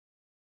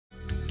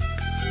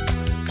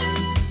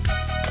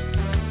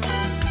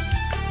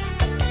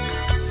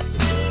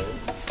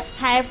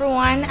Hi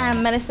everyone,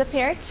 I'm Melissa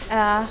Peart,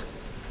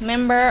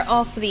 member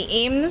of the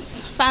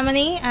AAIMS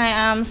family. I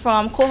am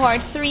from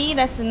cohort 3,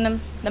 that's in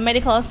the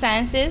medical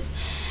sciences.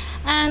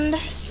 And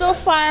so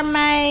far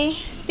my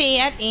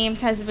stay at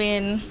AAIMS has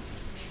been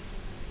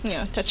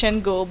touch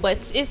and go, but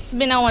it's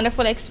been a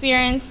wonderful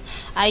experience.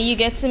 You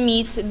get to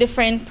meet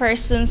different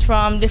persons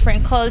from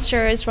different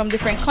cultures, from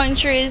different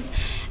countries,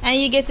 and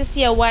you get to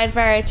see a wide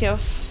variety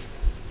of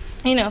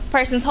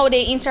persons, how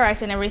they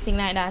interact and everything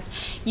like that.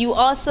 You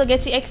also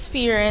get to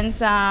experience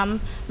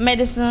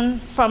medicine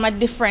from a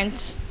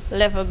different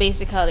level,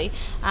 basically.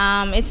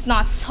 It's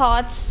not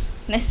taught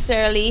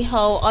necessarily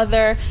how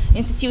other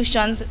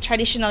institutions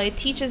traditionally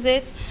teaches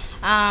it,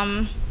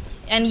 and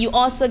you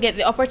also get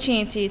the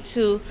opportunity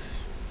to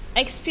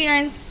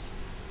experience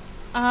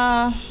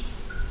how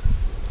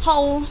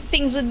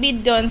things would be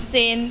done,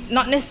 say,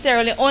 not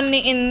necessarily only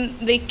in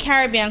the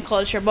Caribbean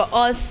culture, but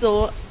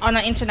also on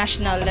an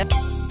international level.